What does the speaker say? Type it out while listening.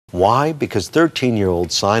Why? Because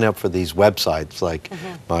 13-year-olds sign up for these websites like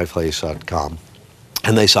myplace.com,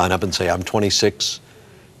 and they sign up and say, I'm 26.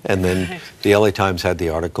 And then the LA Times had the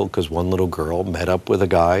article because one little girl met up with a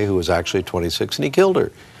guy who was actually 26 and he killed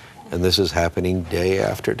her. And this is happening day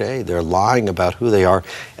after day. They're lying about who they are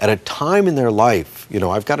at a time in their life. You know,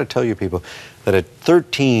 I've got to tell you people that at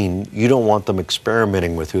 13, you don't want them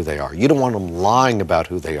experimenting with who they are. You don't want them lying about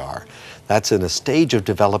who they are. That's in a stage of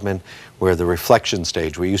development where the reflection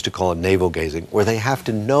stage, we used to call it navel gazing, where they have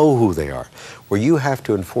to know who they are, where you have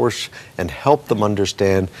to enforce and help them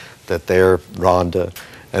understand that they're Rhonda,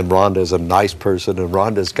 and Rhonda is a nice person, and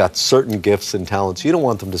Rhonda's got certain gifts and talents. You don't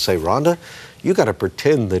want them to say, Rhonda, you got to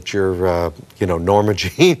pretend that you're, you know, Norma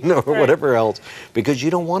Jean or whatever else, because you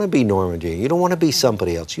don't want to be Norma Jean. You don't want to be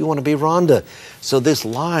somebody else. You want to be Rhonda. So this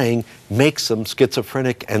lying makes them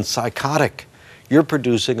schizophrenic and psychotic. You're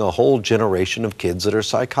producing a whole generation of kids that are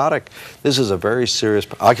psychotic. This is a very serious...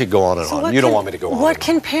 I could go on and on. You don't want me to go on. What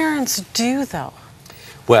can parents do, though?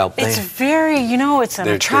 Well, it's very, you know, it's an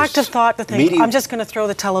attractive thought to think, I'm just going to throw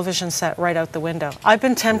the television set right out the window. I've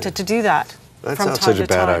been tempted to do that. That's not such a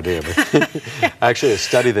bad idea. But actually, a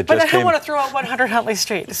study that just came... But I don't want to throw out 100 Huntley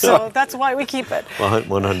Street, so that's why we keep it.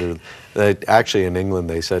 100. Actually, in England,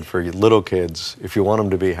 they said for little kids, if you want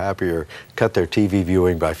them to be happier, cut their TV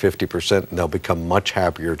viewing by 50%, and they'll become much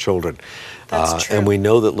happier children. That's true. And we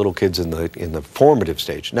know that little kids in the formative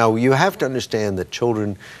stage. Now, you have to understand that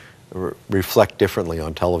children reflect differently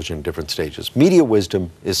on television at different stages. Media wisdom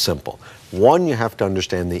is simple. One, you have to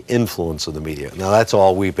understand the influence of the media. Now, that's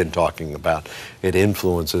all we've been talking about. It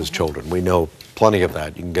influences children. We know plenty of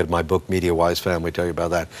that. You can get my book, Media Wise Family, tell you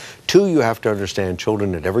about that. Two, you have to understand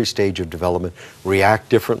children at every stage of development react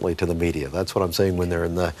differently to the media. That's what I'm saying. When they're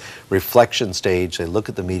in the reflection stage, they look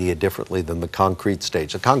at the media differently than the concrete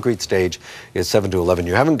stage. The concrete stage is 7 to 11.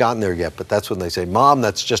 You haven't gotten there yet, but that's when they say, Mom,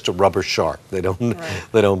 that's just a rubber shark. They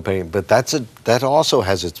don't paint. But that also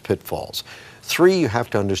has its pitfalls. Three, you have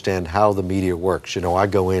to understand how the media works. You know, I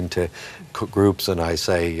go into groups and I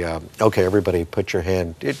say, okay, everybody put your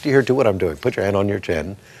hand, here, do what I'm doing. Put your hand on your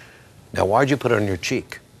chin. Now, why'd you put it on your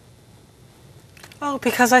cheek? Oh,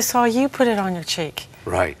 because I saw you put it on your cheek.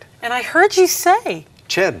 Right. And I heard you say,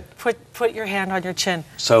 chin. Put your hand on your chin.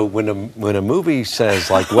 So when a movie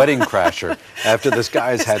says, like Wedding Crasher, after this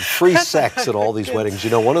guy's had free sex at all these weddings,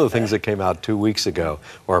 you know, one of the things that came out 2 weeks ago,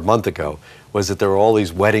 or a month ago, was that there were all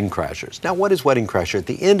these wedding crashers. Now, what is Wedding Crasher? At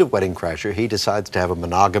the end of Wedding Crasher, he decides to have a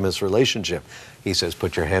monogamous relationship. He says,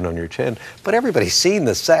 put your hand on your chin. But everybody's seen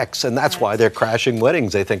the sex, and that's why they're crashing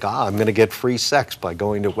weddings. They think, I'm going to get free sex by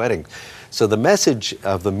going to weddings. So the message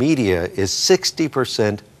of the media is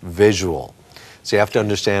 60% visual. So you have to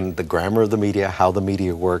understand the grammar of the media, how the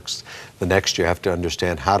media works. The next, you have to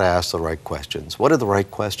understand how to ask the right questions. What are the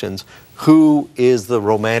right questions? Who is the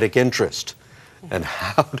romantic interest? And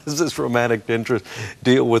how does this romantic interest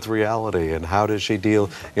deal with reality? And how does she deal,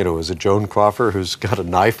 you know, is it Joan Crawford who's got a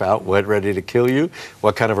knife out, ready to kill you?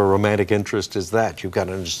 What kind of a romantic interest is that? You've got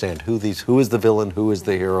to understand who is the villain, who is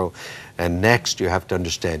the hero. And next, you have to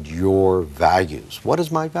understand your values. What is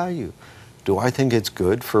my value? Do I think it's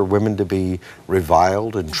good for women to be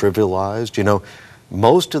reviled and trivialized? You know,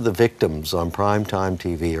 most of the victims on primetime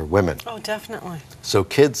TV are women. Oh, definitely. So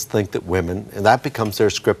kids think that women, and that becomes their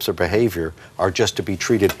scripts of behavior, are just to be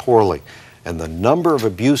treated poorly. And the number of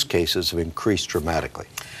abuse cases have increased dramatically.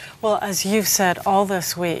 Well, as you've said all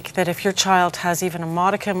this week, that if your child has even a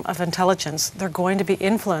modicum of intelligence, they're going to be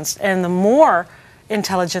influenced. And the more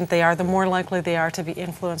intelligent they are, the more likely they are to be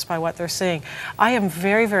influenced by what they're seeing. I am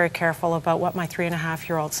very, very careful about what my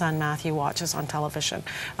 3.5-year-old son Matthew watches on television.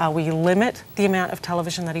 We limit the amount of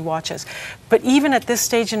television that he watches. But even at this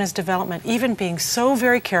stage in his development, even being so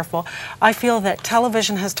very careful, I feel that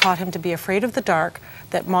television has taught him to be afraid of the dark,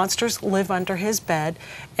 that monsters live under his bed,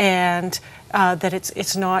 and that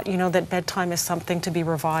it's not, you know, that bedtime is something to be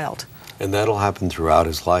reviled. And that'll happen throughout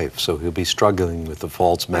his life. So he'll be struggling with the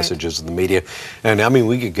false messages of the media. And I mean,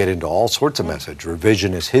 we could get into all sorts of message.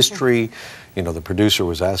 Revisionist history. You know, the producer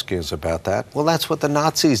was asking us about that. Well, that's what the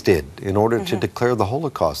Nazis did in order to declare the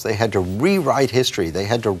Holocaust. They had to rewrite history. They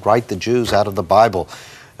had to write the Jews out of the Bible.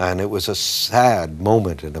 And it was a sad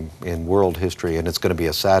moment in world history, and it's going to be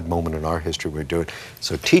a sad moment in our history when we do it.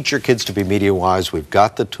 So teach your kids to be media wise. We've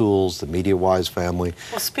got the tools, the Media Wise family.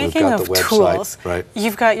 Well, speaking of tools,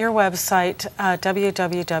 you've got your website,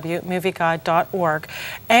 www.movieguide.org,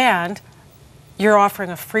 and you're offering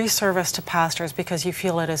a free service to pastors because you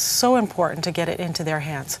feel it is so important to get it into their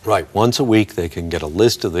hands. Right. Once a week, they can get a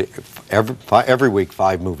list of every week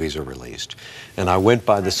 5 movies are released. And I went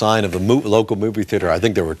by the sign of a local movie theater. I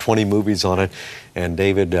think there were 20 movies on it. And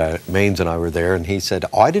David Maines and I were there, and he said,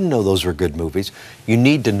 "Oh, I didn't know those were good movies. You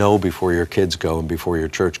need to know before your kids go and before your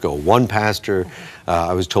church go." One pastor,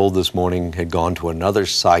 I was told this morning, had gone to another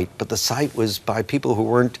site, but the site was by people who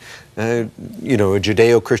weren't, a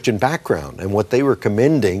Judeo-Christian background. And what they were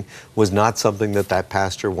commending was not something that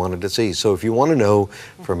pastor wanted to see. So if you want to know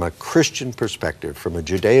from a Christian perspective, from a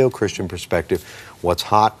Judeo-Christian perspective, what's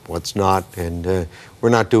hot, what's not, and we're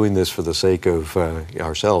not doing this for the sake of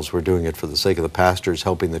ourselves. We're doing it for the sake of the pastors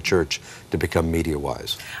helping the church to become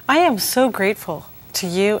media-wise. I am so grateful to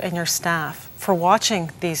you and your staff for watching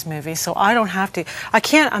these movies, so I don't have to. I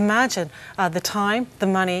can't imagine the time, the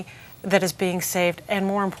money that is being saved, and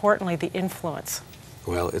more importantly, the influence.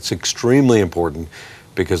 Well, it's extremely important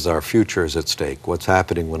because our future is at stake. What's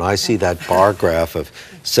happening when I see that bar graph of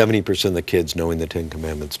 70% of the kids knowing the 10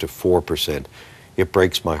 Commandments to 4%, it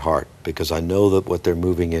breaks my heart because I know that what they're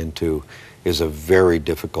moving into is a very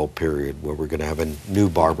difficult period where we're going to have a new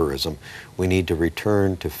barbarism. We need to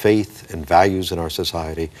return to faith and values in our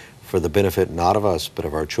society for the benefit not of us, but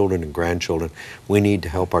of our children and grandchildren. We need to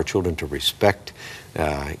help our children to respect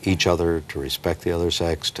each other, to respect the other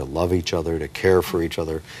sex, to love each other, to care for each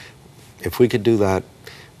other. If we could do that,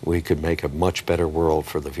 we could make a much better world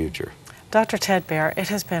for the future. Dr. Ted Baehr, it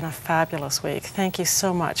has been a fabulous week. Thank you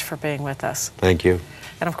so much for being with us. Thank you.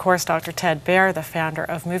 And of course, Dr. Ted Baehr, the founder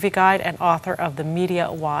of Movie Guide and author of the Media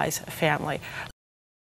Wise Family.